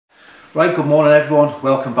Right, good morning everyone,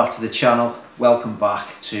 welcome back to the channel, welcome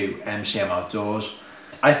back to MCM Outdoors.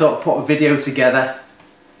 I thought I'd put a video together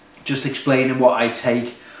just explaining what I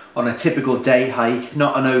take on a typical day hike,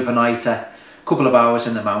 not an overnighter, a couple of hours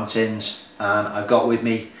in the mountains, and I've got with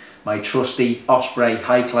me my trusty Osprey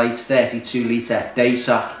Hike Light 32 litre day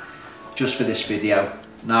sack just for this video.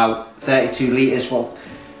 Now 32 litres, well,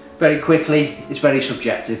 very quickly, it's very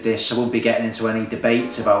subjective this. I won't be getting into any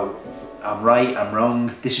debates about I'm right, I'm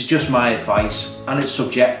wrong. This is just my advice and it's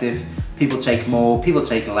subjective. People take more, people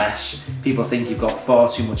take less. People think you've got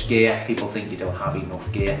far too much gear. People think you don't have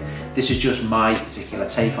enough gear. This is just my particular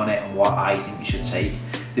take on it and what I think you should take.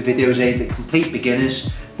 The video is aimed at complete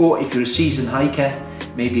beginners, but if you're a seasoned hiker,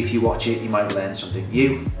 maybe if you watch it, you might learn something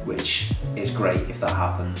new, which is great if that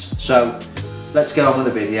happens. So let's get on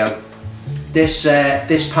with the video. This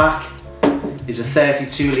pack is a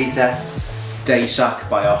 32 litre day sack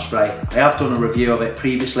by Osprey. I have done a review of it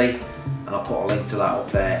previously and I'll put a link to that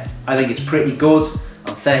up there. I think it's pretty good,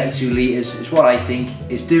 and 32 litres is what I think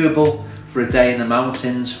is doable for a day in the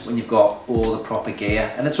mountains when you've got all the proper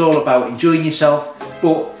gear, and it's all about enjoying yourself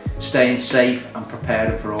but staying safe and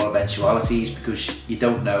preparing for all eventualities, because you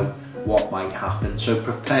don't know what might happen, so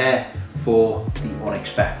prepare for the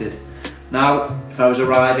unexpected. Now if I was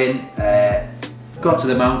arriving, got to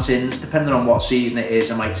the mountains, depending on what season it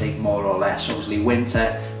is, I might take more or less. Obviously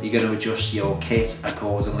winter, you're going to adjust your kit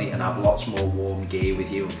accordingly and have lots more warm gear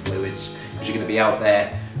with you and fluids, because you're going to be out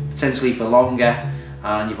there potentially for longer,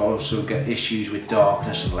 and you've also got issues with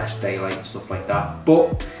darkness and less daylight and stuff like that.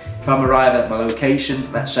 But if I'm arriving at my location,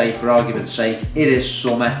 let's say for argument's sake, it is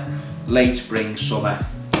summer, late spring, summer,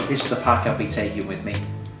 this is the pack I'll be taking with me.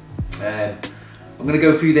 I'm going to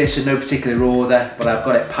go through this in no particular order, but I've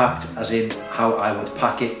got it packed as in how I would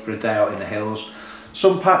pack it for a day out in the hills.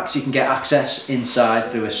 Some packs you can get access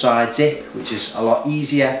inside through a side zip, which is a lot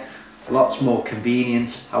easier, lots more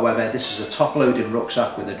convenient. However, this is a top loading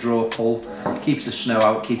rucksack with a draw pull, keeps the snow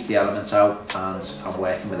out, keeps the elements out, and I'm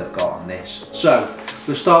working with what I've got on this. So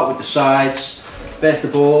we'll start with the sides. First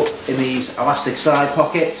of all, in these elastic side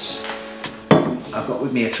pockets, I've got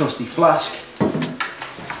with me a trusty flask.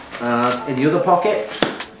 And in the other pocket,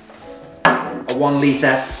 a 1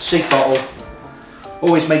 litre SIG bottle.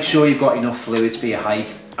 Always make sure you've got enough fluids for your hike.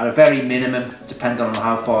 At a very minimum, depending on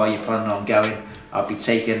how far you're planning on going, I'll be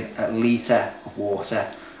taking a litre of water.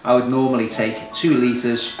 I would normally take 2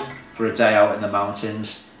 litres for a day out in the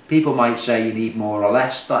mountains. People might say you need more or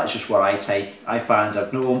less, that's just what I take. I find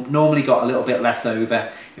I've normally got a little bit left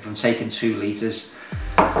over if I'm taking 2 litres.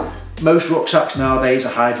 Most rucksacks nowadays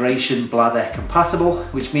are hydration bladder compatible,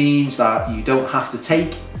 which means that you don't have to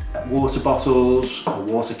take water bottles or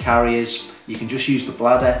water carriers. You can just use the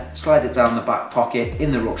bladder, slide it down the back pocket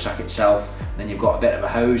in the rucksack itself, and then you've got a bit of a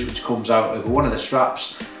hose which comes out over one of the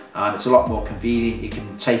straps, and it's a lot more convenient. You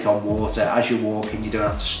can take on water as you're walking, you don't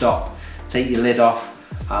have to stop, take your lid off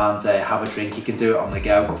and have a drink. You can do it on the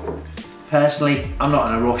go. Personally, I'm not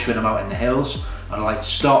in a rush when I'm out in the hills. I like to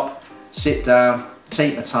stop, sit down,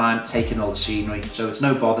 take my time, taking all the scenery, so it's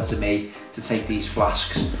no bother to me to take these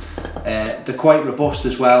flasks. They're quite robust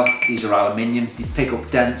as well. These are aluminium, you pick up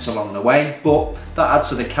dents along the way, but that adds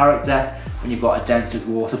to the character when you've got a dented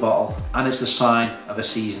water bottle, and it's the sign of a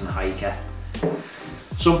seasoned hiker.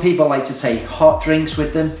 Some people like to take hot drinks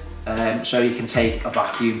with them, so you can take a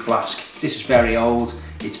vacuum flask. This is very old,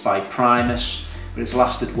 it's by Primus, but it's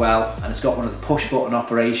lasted well, and it's got one of the push button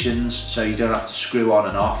operations, so you don't have to screw on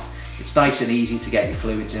and off. It's nice and easy to get your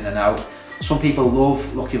fluids in and out. Some people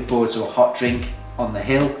love looking forward to a hot drink on the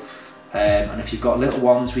hill, and if you've got little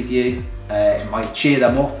ones with you, it might cheer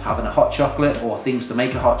them up having a hot chocolate or things to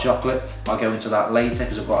make a hot chocolate. I'll go into that later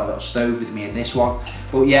because I've got a little stove with me in this one.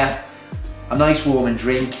 But yeah, a nice warming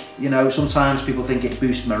drink. You know, sometimes people think it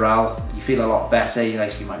boosts morale. You feel a lot better, you know,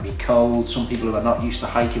 you might be cold. Some people who are not used to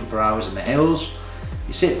hiking for hours in the hills,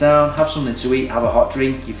 you sit down, have something to eat, have a hot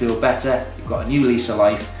drink, you feel better, you've got a new lease of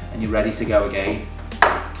life, and you're ready to go again.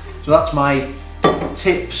 So that's my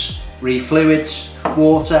tips, fluids,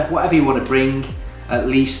 water, whatever you want to bring, at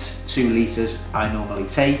least 2 litres I normally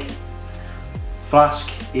take.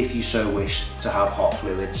 Flask if you so wish to have hot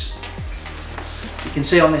fluids. You can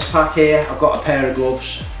see on this pack here, I've got a pair of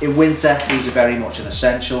gloves. In winter, these are very much an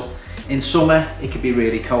essential. In summer, it can be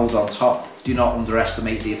really cold on top. Do not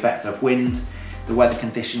underestimate the effect of wind. The weather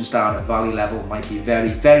conditions down at valley level might be very,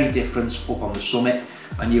 very different up on the summit,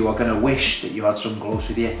 and you are going to wish that you had some gloves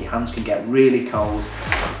with you. Your hands can get really cold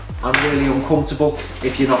and really uncomfortable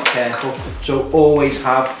if you're not careful. So always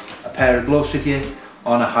have a pair of gloves with you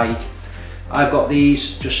on a hike. I've got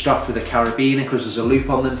these just strapped with a carabiner because there's a loop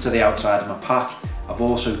on them to the outside of my pack. I've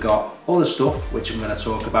also got other stuff which I'm going to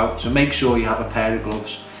talk about, so make sure you have a pair of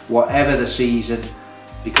gloves, whatever the season,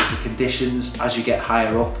 because the conditions as you get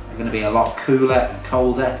higher up are going to be a lot cooler and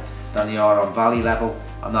colder than they are on valley level,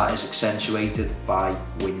 and that is accentuated by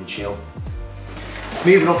wind chill.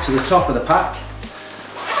 Moving up to the top of the pack,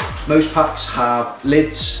 most packs have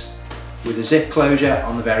lids with a zip closure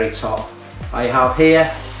on the very top. I have here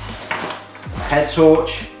a head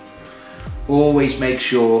torch. Always make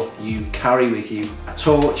sure you carry with you a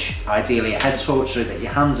torch, ideally a head torch, so that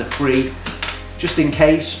your hands are free, just in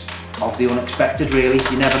case of the unexpected really.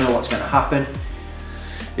 You never know what's going to happen.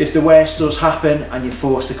 If the worst does happen and you're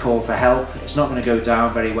forced to call for help, it's not going to go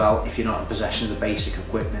down very well if you're not in possession of the basic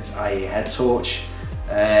equipment, i.e. a head torch.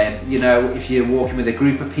 You know, if you're walking with a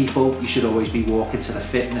group of people, you should always be walking to the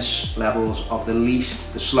fitness levels of the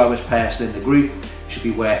slowest person in the group. You should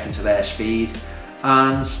be working to their speed,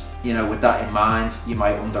 and you know, with that in mind, you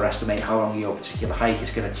might underestimate how long your particular hike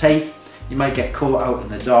is going to take. You might get caught out in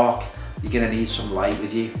the dark. You're going to need some light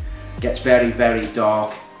with you. It gets very, very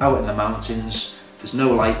dark out in the mountains. There's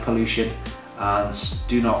no light pollution, and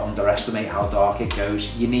do not underestimate how dark it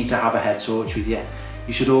goes. You need to have a head torch with you.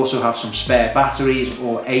 You should also have some spare batteries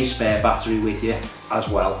or a spare battery with you as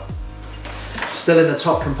well. Still in the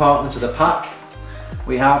top compartment of the pack,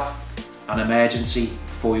 we have an emergency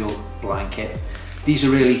foil blanket. These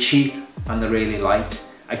are really cheap and they're really light.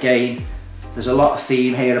 Again, there's a lot of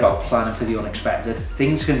theme here about planning for the unexpected.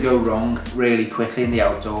 Things can go wrong really quickly in the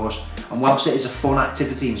outdoors, and whilst it is a fun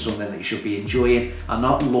activity and something that you should be enjoying and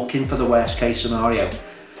not looking for the worst case scenario,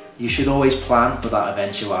 you should always plan for that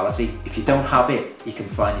eventuality. If you don't have it, you can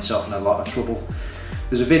find yourself in a lot of trouble.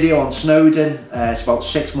 There's a video on Snowdon, it's about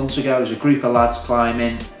 6 months ago. There's a group of lads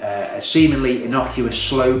climbing a seemingly innocuous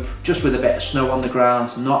slope, just with a bit of snow on the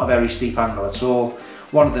ground, not a very steep angle at all.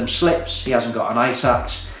 One of them slips, he hasn't got an ice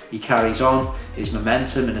axe, he carries on, his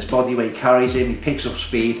momentum and his body weight carries him, he picks up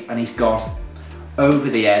speed and he's gone over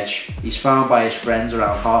the edge. He's found by his friends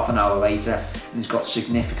around half an hour later, and he's got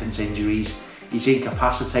significant injuries. He's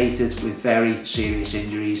incapacitated with very serious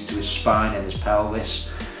injuries to his spine and his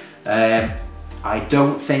pelvis. I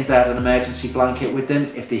don't think they had an emergency blanket with them.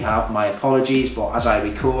 If they have, my apologies, but as I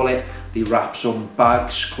recall it, they wrap some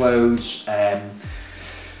bags, clothes,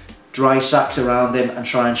 dry sacks around him and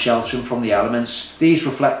try and shelter him from the elements. These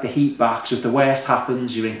reflect the heat back, so if the worst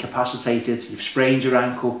happens, you're incapacitated, you've sprained your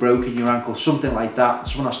ankle, broken your ankle, something like that,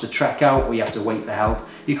 someone has to trek out or you have to wait for help.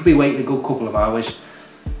 You could be waiting a good couple of hours.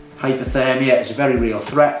 Hypothermia is a very real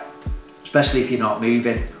threat, especially if you're not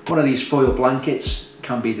moving. One of these foil blankets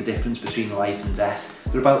can be the difference between life and death.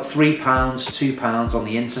 They're about £3, £2 on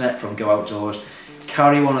the internet from Go Outdoors.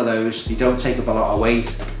 Carry one of those, they don't take up a lot of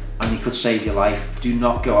weight and they could save your life. Do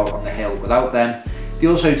not go out on the hill without them. They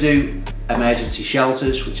also do emergency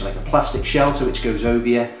shelters, which are like a plastic shelter which goes over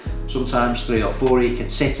you. Sometimes 3 or 4 of you can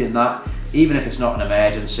sit in that, even if it's not an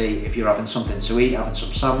emergency. If you're having something to eat, having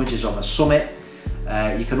some sandwiches on the summit,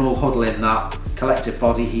 you can all huddle in that. Collective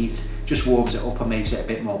body heat just warms it up and makes it a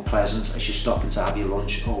bit more pleasant as you're stopping to have your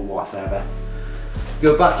lunch or whatever.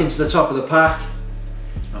 Go back into the top of the pack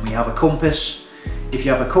and we have a compass. If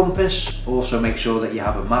you have a compass, also make sure that you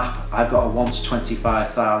have a map. I've got a 1 to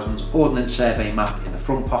 25,000 Ordnance Survey map in the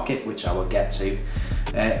front pocket, which I will get to.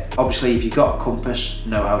 Obviously, if you've got a compass,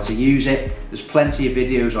 know how to use it. There's plenty of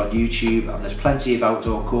videos on YouTube and there's plenty of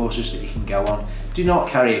outdoor courses that you can go on. Do not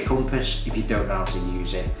carry a compass if you don't know how to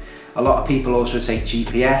use it. A lot of people also take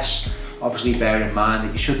GPS. Obviously, bear in mind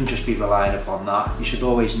that you shouldn't just be relying upon that. You should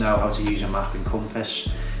always know how to use a map and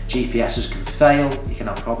compass. GPSs can fail, you can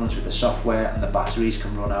have problems with the software and the batteries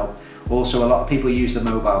can run out. Also, a lot of people use the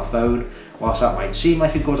mobile phone. Whilst that might seem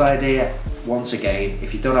like a good idea, once again,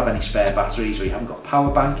 if you don't have any spare batteries or you haven't got a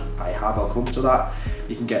power bank, I'll come to that,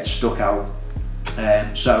 you can get stuck out.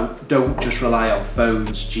 So don't just rely on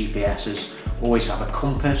phones, GPSs, always have a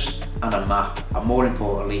compass and a map, and more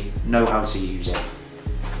importantly, know how to use it.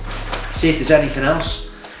 See if there's anything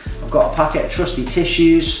else. I've got a packet of trusty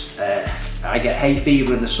tissues. I get hay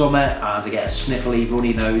fever in the summer and I get a sniffly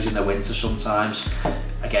runny nose in the winter sometimes.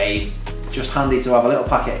 Again, just handy to have a little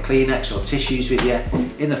packet of Kleenex or tissues with you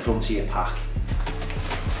in the front of your pack.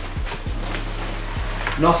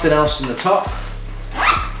 Nothing else in the top.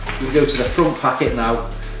 We go to the front packet now.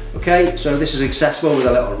 Okay, so this is accessible with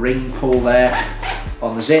a little ring pull there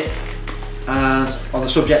on the zip. And on the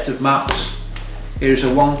subject of maps, here's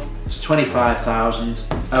a 1 to 25,000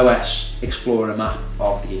 OS Explorer map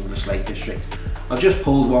of the English Lake District. I've just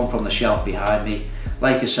pulled one from the shelf behind me.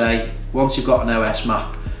 Like I say, once you've got an OS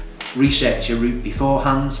map, research your route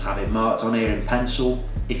beforehand, have it marked on here in pencil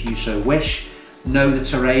if you so wish. Know the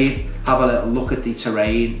terrain, have a little look at the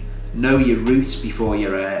terrain know your route before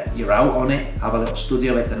you're out on it. Have a little study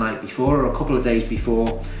of it the night before or a couple of days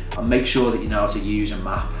before, and make sure that you know how to use a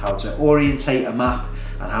map, how to orientate a map,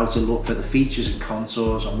 and how to look for the features and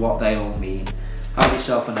contours and what they all mean. Have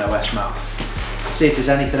yourself an OS map. See if there's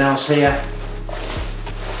anything else here.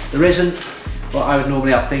 There isn't, but I would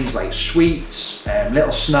normally have things like sweets,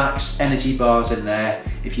 little snacks, energy bars in there.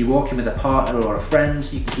 If you're walking with a partner or a friend,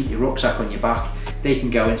 you can keep your rucksack on your back. They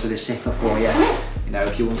can go into this zipper for you. You know,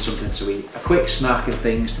 if you want something to eat, a quick snack and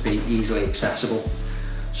things to be easily accessible.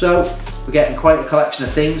 So we're getting quite a collection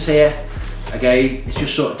of things here. Again, it's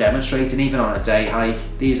just sort of demonstrating, even on a day hike,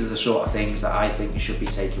 these are the sort of things that I think you should be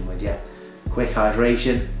taking with you. Quick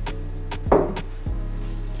hydration.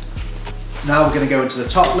 Now we're going to go into the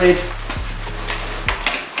top lid.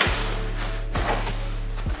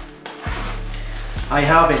 I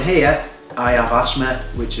have in here, I have asthma,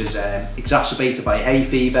 which is exacerbated by hay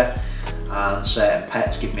fever, and certain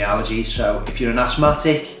pets give me allergies. So if you're an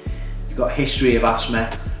asthmatic, you've got a history of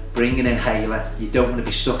asthma, bring an inhaler. You don't want to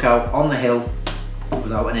be stuck out on the hill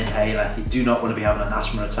without an inhaler. You do not want to be having an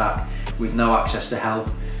asthma attack with no access to help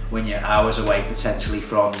when you're hours away potentially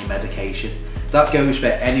from your medication. That goes for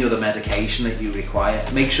any other medication that you require.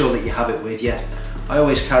 Make sure that you have it with you. I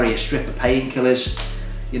always carry a strip of painkillers,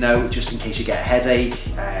 you know, just in case you get a headache.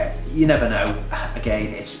 You never know.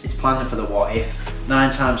 Again, it's planning for the what if. 9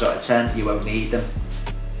 times out of 10, you won't need them.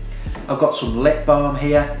 I've got some lip balm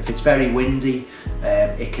here. If it's very windy,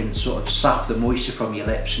 it can sort of sap the moisture from your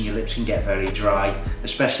lips and your lips can get very dry,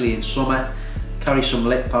 especially in summer. Carry some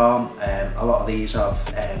lip balm. A lot of these have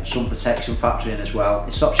sun protection factor in as well.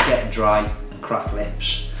 It stops you getting dry and cracked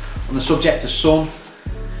lips. On the subject of sun,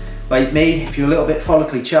 like me, if you're a little bit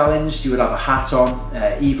follically challenged, you would have a hat on,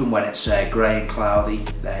 even when it's grey and cloudy.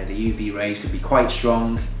 The UV rays can be quite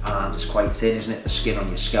strong and it's quite thin, isn't it? The skin on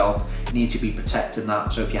your scalp, you need to be protecting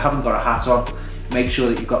that. So if you haven't got a hat on, make sure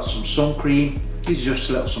that you've got some sun cream. These are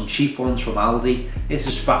just some cheap ones from Aldi. This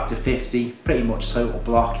is factor 50, pretty much total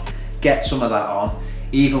block. Get some of that on,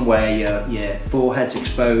 even where your forehead's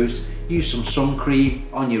exposed. Use some sun cream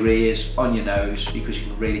on your ears, on your nose, because you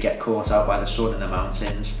can really get caught out by the sun in the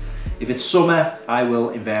mountains. If it's summer, I will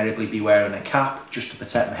invariably be wearing a cap just to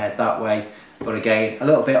protect my head that way. But again, a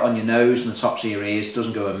little bit on your nose and the tops of your ears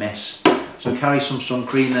doesn't go amiss. So carry some sun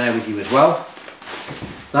cream there with you as well.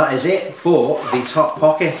 That is it for the top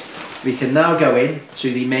pocket. We can now go in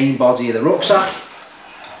to the main body of the rucksack.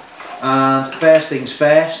 And first things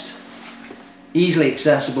first, easily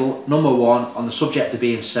accessible, number one, on the subject of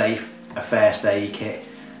being safe, a first aid kit.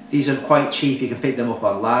 These are quite cheap, you can pick them up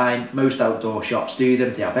online. Most outdoor shops do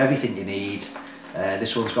them, they have everything you need.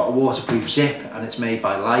 This one's got a waterproof zip and it's made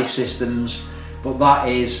by Life Systems. But that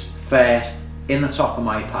is first in the top of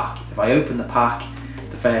my pack. If I open the pack,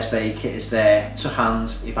 the first aid kit is there to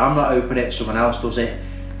hand. If I'm not opening it, someone else does it.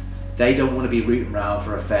 They don't want to be rooting around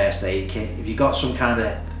for a first aid kit. If you've got some kind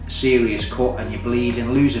of serious cut and you're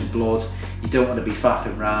bleeding, losing blood, you don't want to be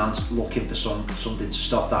faffing around looking for something to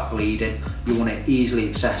stop that bleeding. You want it easily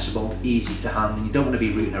accessible, easy to hand, and you don't want to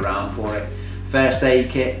be rooting around for it. First aid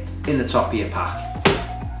kit in the top of your pack.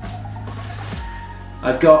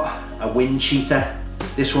 I've got a wind cheater.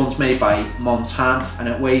 This one's made by Montan and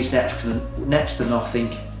it weighs next to nothing.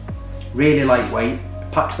 Really lightweight,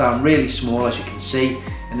 it packs down really small, as you can see,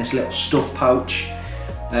 in this little stuff pouch.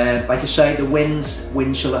 Like I say, the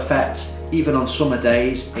wind chill effect, even on summer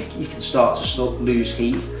days, you can start to lose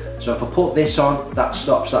heat. So if I put this on, that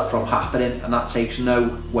stops that from happening, and that takes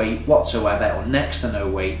no weight whatsoever, or next to no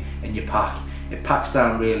weight in your pack. It packs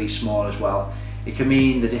down really small as well. It can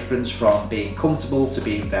mean the difference from being comfortable to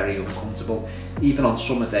being very uncomfortable, even on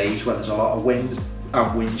summer days when there's a lot of wind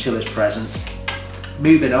and wind chill is present.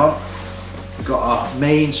 Moving on, we've got our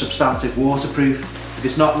main substantive waterproof. If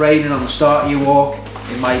it's not raining on the start of your walk,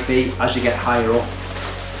 it might be as you get higher up.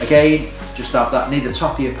 Again, just have that near the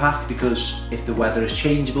top of your pack, because if the weather is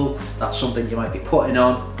changeable, that's something you might be putting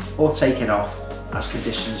on or taking off as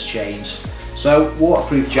conditions change. So,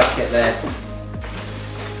 waterproof jacket there.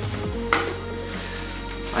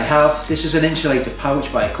 This is an insulated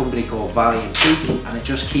pouch by a company called Valiant Peak, and it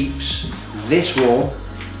just keeps this warm.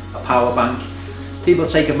 A power bank. People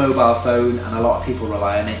take a mobile phone and a lot of people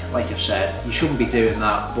rely on it. Like I've said, you shouldn't be doing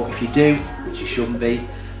that, but if you do, which you shouldn't be,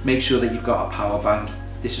 make sure that you've got a power bank.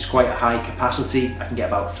 This is quite a high capacity. I can get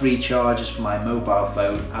about 3 charges for my mobile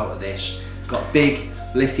phone out of this. It's got a big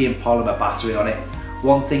lithium polymer battery on it.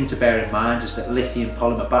 One thing to bear in mind is that lithium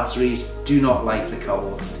polymer batteries do not like the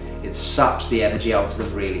cold. It saps the energy out of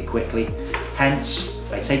them really quickly. Hence,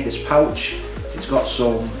 if I take this pouch, it's got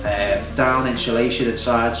some down insulation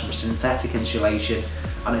inside, some synthetic insulation,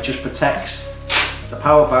 and it just protects the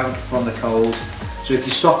power bank from the cold. So if you're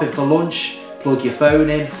stopping for lunch, plug your phone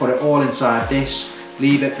in, put it all inside this,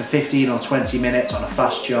 leave it for 15 or 20 minutes on a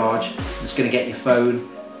fast charge. It's going to get your phone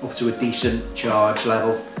up to a decent charge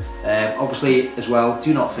level. Obviously as well,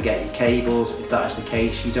 do not forget your cables. If that is the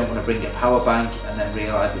case, you don't want to bring a power bank and then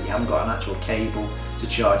realise that you haven't got an actual cable to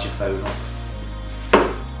charge your phone up.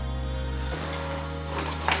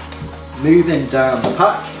 Moving down the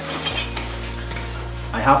pack,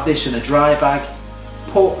 I have this in a dry bag.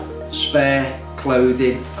 Put spare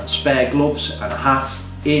clothing and spare gloves and a hat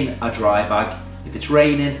in a dry bag. If it's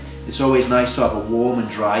raining, it's always nice to have a warm and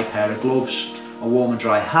dry pair of gloves, a warm and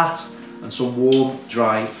dry hat, and some warm,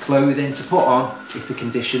 dry clothing to put on if the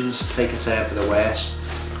conditions take a turn for the worse.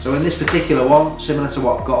 So in this particular one, similar to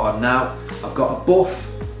what I've got on now, I've got a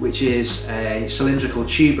buff, which is a cylindrical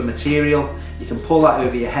tube of material. You can pull that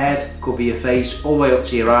over your head, cover your face, all the way up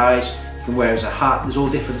to your eyes. You can wear it as a hat. There's all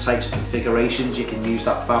different types of configurations. You can use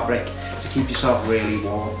that fabric to keep yourself really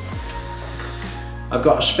warm. I've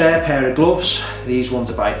got a spare pair of gloves. These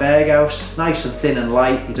ones are by Berghaus. Nice and thin and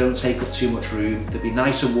light. They don't take up too much room. They'll be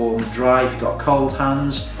nice and warm and dry if you've got cold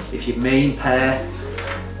hands. If your main pair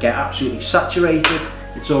get absolutely saturated,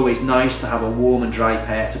 it's always nice to have a warm and dry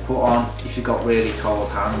pair to put on if you've got really cold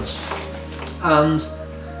hands. And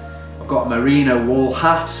I've got a merino wool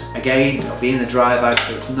hat. Again, it'll be in the dry bag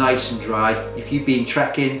so it's nice and dry. If you've been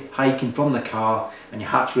trekking, hiking from the car and your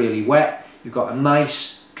hat's really wet, you've got a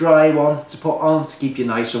nice dry one to put on to keep you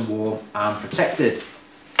nice and warm and protected.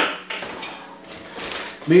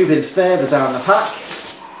 Moving further down the pack,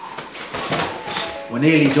 we're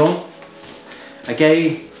nearly done.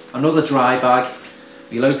 Again, another dry bag.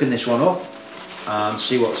 We'll open this one up and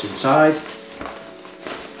see what's inside.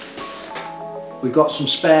 We've got some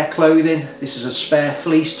spare clothing. This is a spare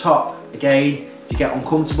fleece top. Again, if you get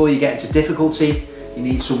uncomfortable, you get into difficulty, you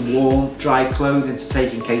need some warm, dry clothing to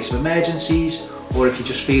take in case of emergencies, or if you're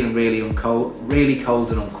just feeling really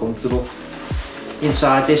cold and uncomfortable.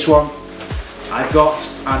 Inside this one, I've got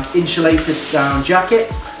an insulated down jacket.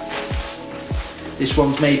 This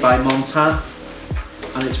one's made by Montan,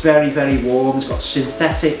 and it's very, very warm. It's got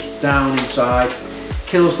synthetic down inside,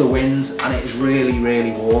 kills the wind, and it is really,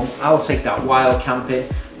 really warm. I'll take that while camping.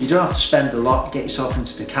 You don't have to spend a lot, get yourself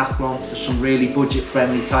into Decathlon. There's some really budget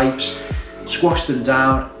friendly types. Squash them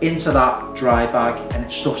down into that dry bag and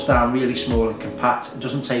it stuffs down really small and compact. It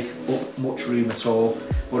doesn't take up much room at all.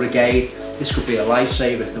 But again, this could be a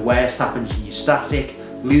lifesaver if the worst happens and you're static,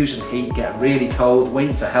 losing heat, getting really cold,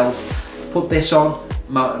 waiting for help. Put this on,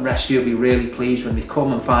 Mountain Rescue will be really pleased when they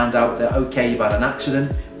come and find out that okay, you've had an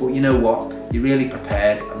accident, but you know what, you're really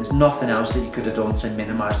prepared and there's nothing else that you could have done to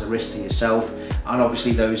minimise the risk to yourself and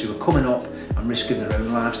obviously those who are coming up and risking their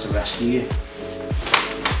own lives to rescue you.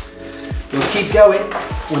 We'll keep going,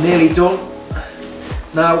 we're nearly done.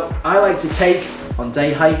 Now, I like to take on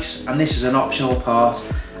day hikes, and this is an optional part.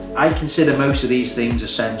 I consider most of these things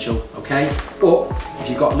essential, okay? But if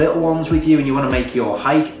you've got little ones with you and you want to make your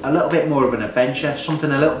hike a little bit more of an adventure,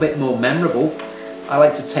 something a little bit more memorable, I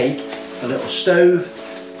like to take a little stove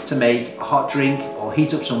to make a hot drink or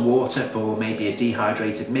heat up some water for maybe a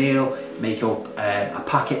dehydrated meal, make up a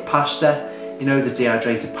packet pasta, you know, the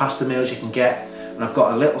dehydrated pasta meals you can get. And I've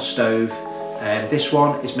got a little stove. This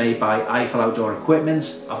one is made by Eiffel Outdoor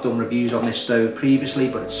Equipment. I've done reviews on this stove previously,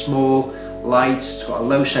 but it's small, light, it's got a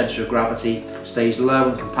low centre of gravity, stays low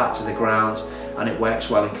and compact to the ground, and it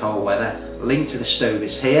works well in cold weather. The link to the stove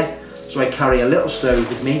is here. So I carry a little stove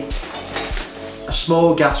with me, a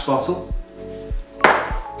small gas bottle,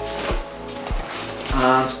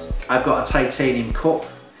 and I've got a titanium cup.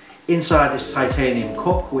 Inside this titanium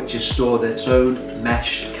cup, which is stored in its own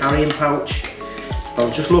mesh carrying pouch, I'll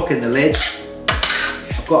just look in the lid.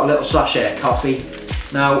 I've got a little sachet of coffee.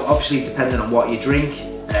 Now, obviously, depending on what you drink,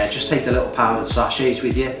 just take the little powdered sachets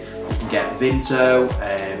with you. You can get Vimto,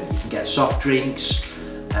 you can get soft drinks,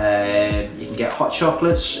 you can get hot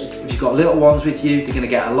chocolates. If you've got little ones with you, they're going to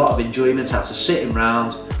get a lot of enjoyment out of sitting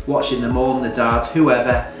around, watching the mum, the dad,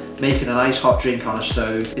 whoever, making a nice hot drink on a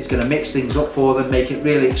stove. It's going to mix things up for them, make it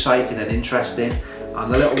really exciting and interesting,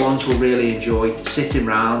 and the little ones will really enjoy sitting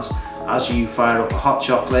around as you fire up a hot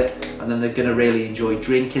chocolate, and then they're going to really enjoy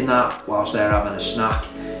drinking that whilst they're having a snack.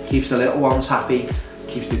 Keeps the little ones happy,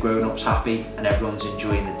 keeps the grown-ups happy, and everyone's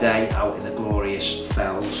enjoying the day out in the glorious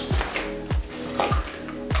fells.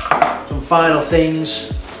 Some final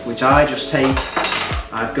things which I just take,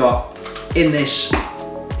 I've got in this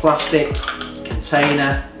plastic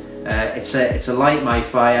container, it's a light my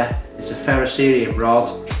fire, it's a ferrocerium rod,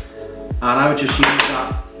 and I would just use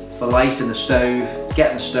that for lighting the stove,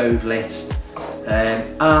 getting the stove lit,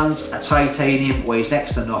 and a titanium, weighs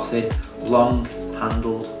next to nothing, long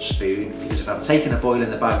handled spoon, because if I'm taking a boil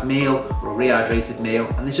in the bag meal or a rehydrated meal,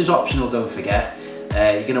 and this is optional, don't forget,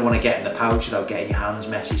 you're going to want to get in the pouch without getting your hands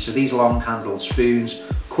messy. So these long handled spoons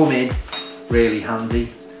come in really handy.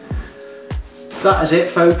 That is it,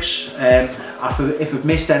 folks. If I've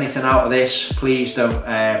missed anything out of this, please don't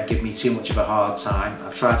give me too much of a hard time.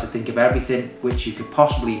 I've tried to think of everything which you could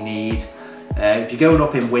possibly need. If you're going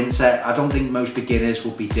up in winter, I don't think most beginners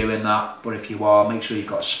will be doing that, but if you are, make sure you've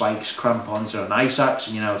got spikes, crampons or an ice axe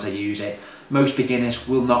and you know how to use it. Most beginners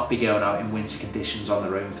will not be going out in winter conditions on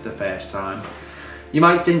their own for the first time. You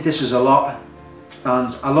might think this is a lot,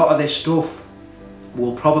 and a lot of this stuff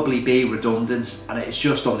will probably be redundant, and it's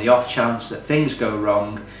just on the off chance that things go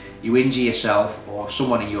wrong, you injure yourself or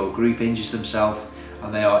someone in your group injures themselves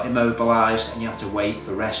and they are immobilised and you have to wait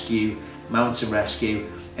for rescue, mountain rescue.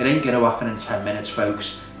 It ain't going to happen in 10 minutes,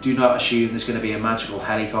 folks. Do not assume there's going to be a magical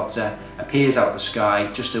helicopter appears out of the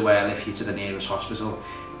sky just to airlift you to the nearest hospital.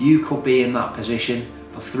 You could be in that position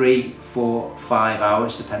for 3, 4, 5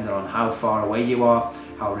 hours, depending on how far away you are,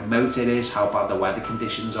 how remote it is, how bad the weather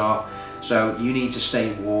conditions are. So you need to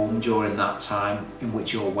stay warm during that time in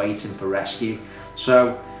which you're waiting for rescue.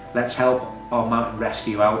 So let's help our mountain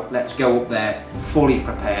rescue out. Let's go up there fully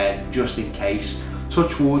prepared just in case.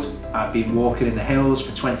 Touch wood, I've been walking in the hills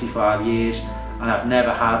for 25 years and I've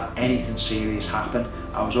never had anything serious happen.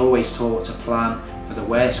 I was always taught to plan for the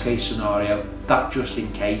worst case scenario, that just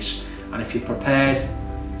in case. And if you're prepared,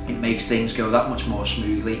 it makes things go that much more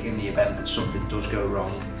smoothly in the event that something does go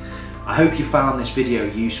wrong. I hope you found this video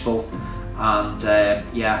useful, and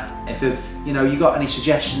yeah, if you got any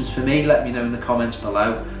suggestions for me, let me know in the comments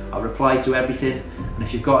below. I'll reply to everything, and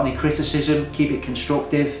if you've got any criticism, keep it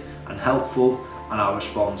constructive and helpful, and I'll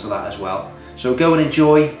respond to that as well. So go and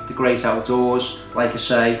enjoy the great outdoors. Like I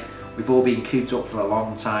say, we've all been cooped up for a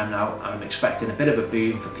long time now, and I'm expecting a bit of a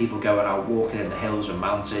boom for people going out walking in the hills and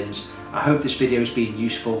mountains. I hope this video has been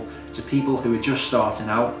useful to people who are just starting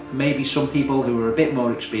out, maybe some people who are a bit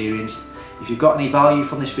more experienced. If you've got any value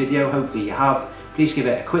from this video, hopefully you have, please give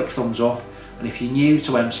it a quick thumbs up. And if you're new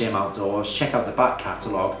to MCM Outdoors, check out the back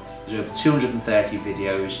catalogue. There's over 230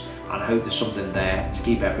 videos, and I hope there's something there to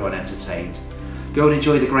keep everyone entertained. Go and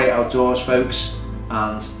enjoy the great outdoors, folks,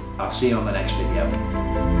 and I'll see you on the next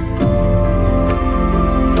video.